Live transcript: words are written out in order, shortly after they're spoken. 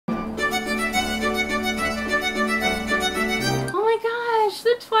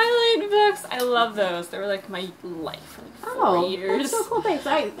Twilight books. I love those. They were like my life for like 4 years. That's so cool. Thanks.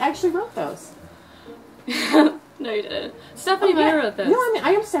 I actually wrote those. No, you didn't. Stephenie Meyer wrote those. No,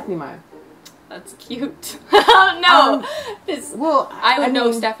 I am Stephenie Meyer. That's cute. No. Well, I would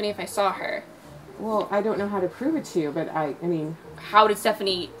know Stephenie if I saw her. Well, I don't know how to prove it to you, but I mean... How did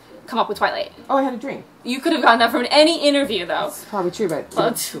Stephenie come up with Twilight? Oh, I had a dream. You could have gotten that from any interview, though. That's probably true, but...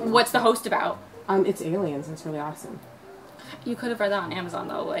 What's the host about? It's aliens. It's really awesome. You could have read that on Amazon,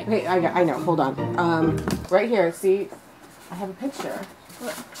 though. Like, hey, I know. Hold on. Right here, see? I have a picture.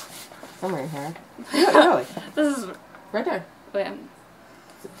 What? Somewhere in here. No, really. This is... Right there. Wait,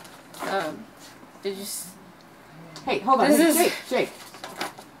 did you... Hey, hold on. Jake.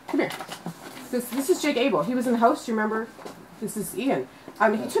 Come here. This is Jake Abel. He was in the host, you remember? This is Ian.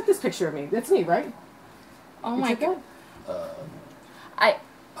 He took this picture of me. That's me, right? Oh my god. I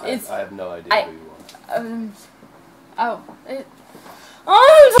have no idea who you are.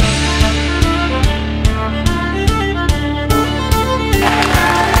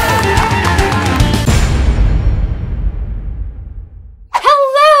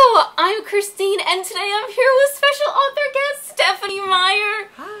 Hello, I'm Christine, and today I'm here with special author guest Stephenie Meyer.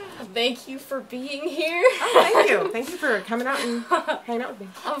 Hi. Thank you for being here. Oh, thank you. Thank you for coming out and hanging out with me.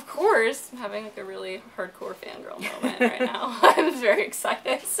 Of course. I'm having like a really hardcore fangirl moment right now. I'm very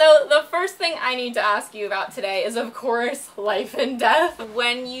excited. So the first thing I need to ask you about today is, of course, life and death.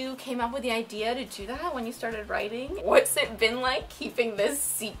 When you came up with the idea to do that, when you started writing, what's it been like keeping this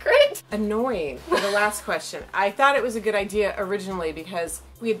secret? Annoying. The last question. I thought it was a good idea originally because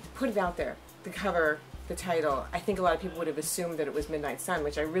we had put it out there. The cover, the title. I think a lot of people would have assumed that it was Midnight Sun,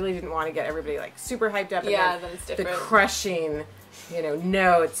 which I really didn't want to get everybody like super hyped up. Yeah, and then it's different. The crushing, you know,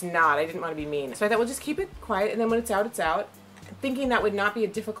 no, it's not. I didn't want to be mean. So I thought we'll just keep it quiet, and then when it's out, it's out. Thinking that would not be a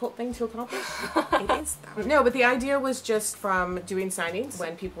difficult thing to accomplish. It is. No, but the idea was just from doing signings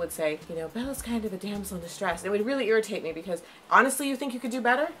when people would say, you know, Bella's kind of a damsel in distress. And it would really irritate me because honestly, you think you could do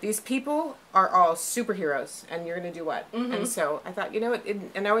better? These people are all superheroes, and you're going to do what? Mm-hmm. And so I thought, you know,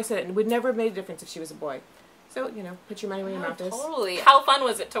 and I always said it would never have made a difference if she was a boy. So, you know, put your money where your mouth is. Totally. How fun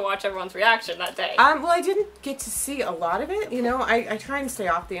was it to watch everyone's reaction that day? Well, I didn't get to see a lot of it. You know, I try and stay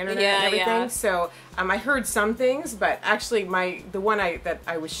off the internet and everything. Yeah. So I heard some things, but actually the one that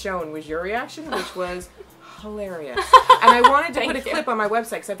I was shown was your reaction, which was hilarious. And I wanted to put a clip on my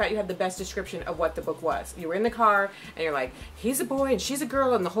website because I thought you had the best description of what the book was. You were in the car and you're like, he's a boy and she's a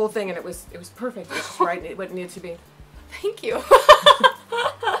girl and the whole thing, and it was perfect. It was just right what it needed to be. Thank you.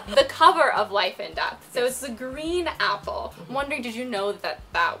 The cover of Life and Death. So it's the green apple. I'm wondering, did you know that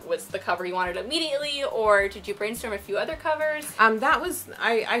was the cover you wanted immediately, or did you brainstorm a few other covers?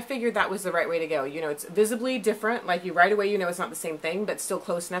 I figured that was the right way to go. You know, it's visibly different. Like right away you know it's not the same thing, but still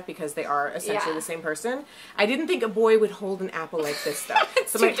close enough because they are essentially the same person. I didn't think a boy would hold an apple like this though.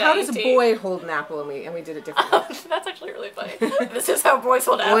 So I'm like, how does a boy hold an apple? And we did it differently. That's actually really funny. This is how boys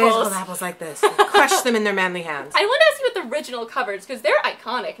hold apples. Boys hold apples like this. Crush them in their manly hands. I want to ask you about the original covers because they're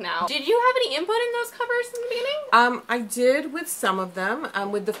iconic now. Did you have any input in those covers in the beginning? I did with some of them.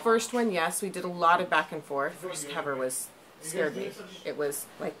 With the first one, yes, we did a lot of back and forth. First cover scared me. It was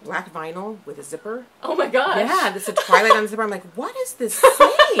like black vinyl with a zipper. Oh my gosh. Yeah, this is Twilight on the zipper. I'm like, what is this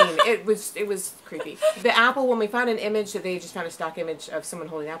saying? It was creepy. The apple, when we found an image that they just found a stock image of someone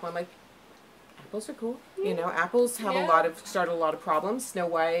holding an apple, I'm like, apples are cool. You know, apples have started a lot of problems. Snow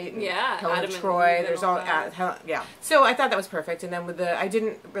White, Helen of Troy, there's all, So I thought that was perfect. And then with I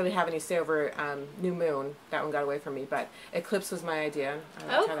didn't really have any say over New Moon. That one got away from me. But Eclipse was my idea.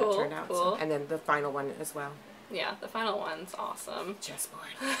 I liked how that turned out. So. And then the final one as well. Yeah, the final one's awesome. Chessboard.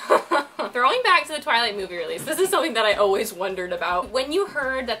 Throwing back to the Twilight movie release, this is something that I always wondered about. When you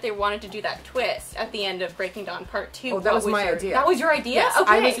heard that they wanted to do that twist at the end of Breaking Dawn Part 2, that was my idea. That was your idea? Yes, okay.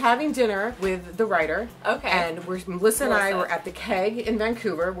 I was having dinner with the writer. Okay. And Melissa and I were at the Keg in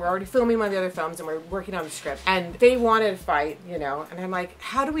Vancouver. We're already filming one of the other films and we're working on the script. And they wanted a fight, you know, and I'm like,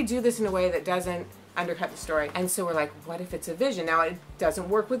 how do we do this in a way that doesn't undercut the story? And so we're like, what if it's a vision? Now it doesn't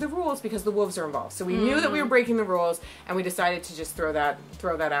work with the rules because the wolves are involved. So we knew that we were breaking the rules, and we decided to just throw that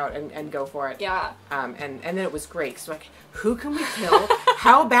out and go for it. Yeah. And then it was great. So like, who can we kill?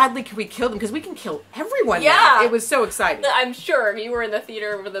 How badly can we kill them? Because we can kill everyone. Yeah. Now. It was so exciting. I'm sure you were in the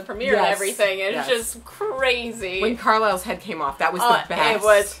theater for the premiere and everything. It's just crazy. When Carlisle's head came off, that was the best. It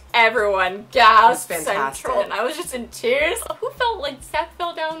was everyone gasped. It was fantastic. And I was just in tears. Who felt like Seth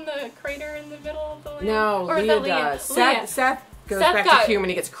fell down the crater in the middle of the lake? No, Leah does. Seth goes Seth back got- to human.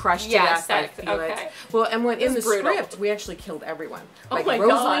 He gets crushed to Yeah, death by Seth, Felix. okay. Well, and when in the brutal. script, we actually killed everyone. Oh Like my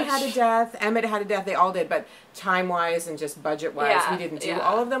Rosalie gosh. had a death, Emmett had a death. They all did, but time-wise and just budget-wise, Yeah, we didn't do yeah.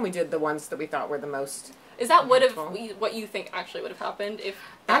 all of them. We did the ones that we thought were the most. Is that impactful. what you think actually would have happened if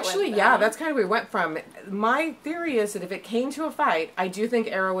that Actually, went yeah, down? that's kind of where we went from. My theory is that if it came to a fight, I do think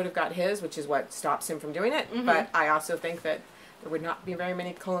Arrow would have got his, which is what stops him from doing it. Mm-hmm. But I also think that there would not be very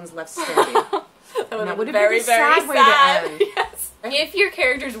many Cullens left standing. That would have very, been a very sad way to end. Yes. If your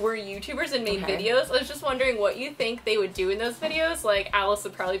characters were YouTubers and made Okay. videos, I was just wondering what you think they would do in those videos. Like, Alice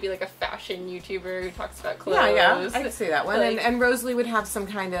would probably be like a fashion YouTuber who talks about clothes. Yeah, I could see that one. Like- And Rosalie would have some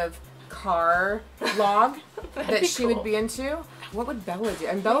kind of car vlog that be she cool. would be into. What would Bella do?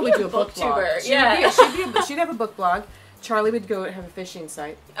 And Bella Maybe would do a a book blog. booktuber, She yeah. she'd have a book blog. Charlie would go have a fishing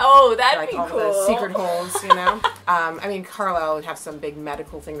site, Oh, that'd like be all cool. the secret holes, you know. I mean, Carlisle would have some big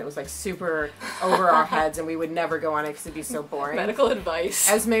medical thing that was like super over our heads, and we would never go on it because it'd be so boring. Medical advice.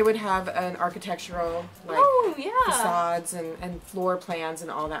 Esme would have an architectural, like oh, yeah. facades and floor plans and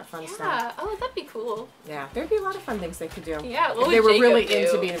all that fun stuff. Yeah. Oh, that'd be cool. Yeah, there'd be a lot of fun things they could do. Yeah, what if would they were Jacob really do?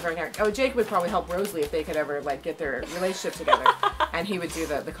 into being a friend. Oh, Jake would probably help Rosalie if they could ever like get their relationship together, and he would do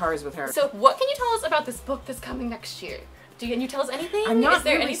the cars with her. So, what can you tell us about this book that's coming next year? Can you tell us anything? I'm not Is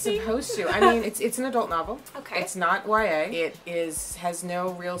there really anything? supposed to. I mean, it's an adult novel. Okay. It's not YA. It has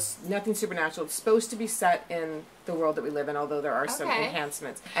nothing supernatural. It's supposed to be set in the world that we live in, although there are some Okay.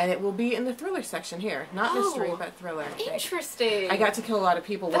 enhancements. And it will be in the thriller section here, not mystery, Oh, but thriller. I think. Interesting. I got to kill a lot of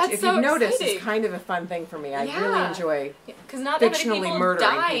people, which, That's if so you've noticed, exciting. is kind of a fun thing for me. I Yeah. really enjoy. Because not that many fictionally people murdering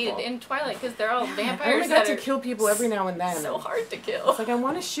died people. in Twilight because they're all I vampires only got that to are kill people every now and then. so hard to It's kill. like I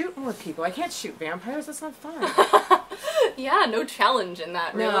want to shoot more people. I can't shoot vampires. That's not fun. Yeah, no challenge in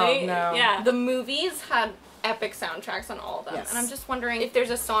that, No, really. no. Yeah. The movies had epic soundtracks on all of them. Yes. And I'm just wondering if there's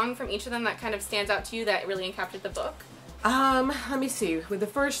a song from each of them that kind of stands out to you that really encaptured the book. Let me see. With the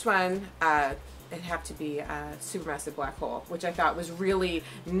first one, it'd have to be Supermassive Black Hole, which I thought was really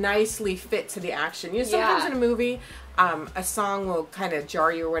nicely fit to the action. You know, sometimes Yeah. in a movie, a song will kind of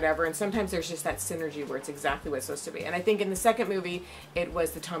jar you or whatever, and sometimes there's just that synergy where it's exactly what it's supposed to be. And I think in the second movie, it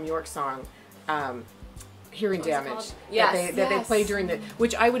was the Tom York song, Hearing What was it Damage, called? Yes, that they yes. played during the,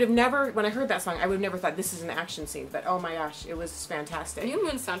 which I would have never, when I heard that song, I would have never thought this is an action scene, but oh my gosh, it was fantastic. New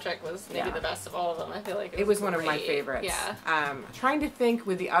Moon's soundtrack was maybe Yeah. the best of all of them. I feel like It was one of my great. favorites. Yeah. Trying to think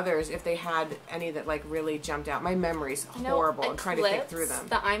with the others if they had any that like really jumped out. My memory's You know, horrible. I'm trying to think through Eclipse, them.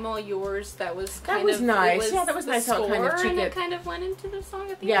 The I'm All Yours, that was That kind was of... nice. It was Yeah, that was the nice how it kind of score, took and it- it kind of went into the song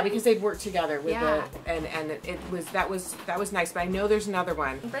at the Yeah, end. because they'd worked together with Yeah. and it was that was nice. But I know there's another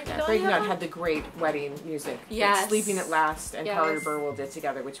one. Breaking Breaking Dawn Dawn had the great wedding music. that Yes. Sleeping at Last and Yes. Carter Burwell did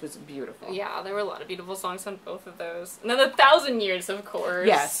together, which was beautiful. Yeah, there were a lot of beautiful songs on both of those. And then The 1,000 Years, of course.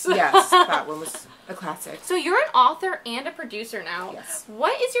 Yes, that one was a classic. So you're an author and a producer now. Yes.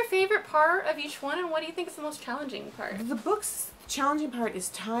 What is your favorite part of each one, and what do you think is the most challenging part? The book's challenging part is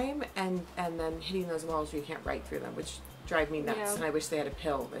time and then hitting those walls where you can't write through them, which drive me nuts. Yeah. And I wish they had a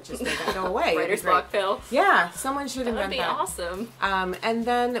pill that just made that go away. It'd be Writer's great. block pill. Yeah, someone should That would invent be that. awesome. And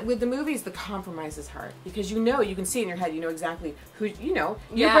then with the movies, the compromise is hard because you can see in your head, you know exactly who, you've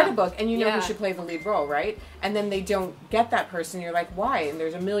Yeah. read a book and you know Yeah. who should play the lead role, right? And then they don't get that person. You're like, why? And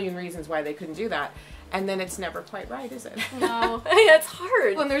there's a million reasons why they couldn't do that. And then it's never quite right, is it? No. It's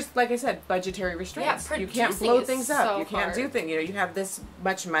hard. Well, and there's, like I said, budgetary restraints. Yeah, you can't producing blow is things up. so You can't do hard. things. You have this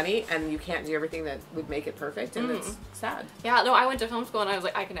much money, and you can't do everything that would make it perfect, and it's sad. Yeah, no, I went to film school and I was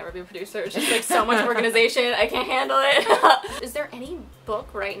like, I can never be a producer. It's just like so much organization. I can't handle it. Is there any book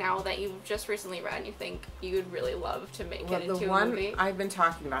right now that you've just recently read and you think you would really love to make Well, it the into a one movie? I've been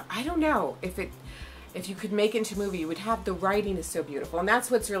talking about, I don't know if you could make it into a movie, you would have the writing is so beautiful, and that's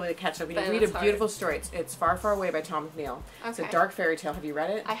what's really the catch-up. When you But read a that's beautiful story, it's Far, Far Away by Tom McNeill. It's a Okay. dark fairy tale. Have you read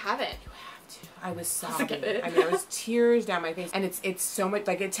it? I haven't. I was Look sobbing. at it. I mean, it was tears down my face, and it's so much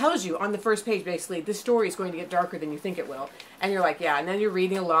like it tells you on the first page basically this story is going to get darker than you think it will, and you're like, yeah, and then you're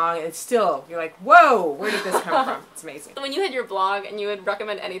reading along, and it's still you're like, whoa, where did this come from? It's amazing. When you had your blog and you would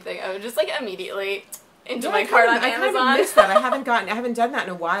recommend anything, I would just like immediately into Yeah, my cart on I Amazon. kind of missed that. I haven't done that in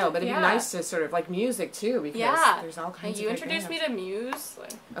a while, but it'd Yeah. be nice to sort of like music too, because Yeah. there's all kinds You of great introduced me bands. to Muse.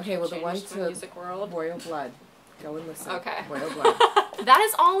 Like, Okay, well the one changed my to music world. Royal Blood. Go and listen. Okay. Royal Blood. That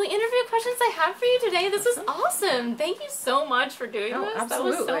is all the interview questions I have for you today. This was awesome. Thank you so much for doing Oh, this. That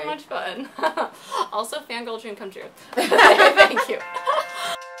was so absolutely. much fun. Also, fangirl dream come true. Thank you.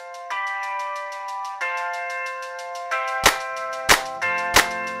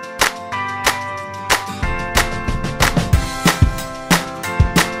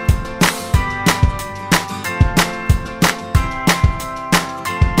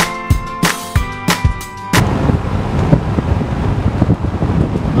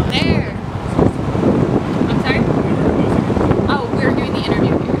 There.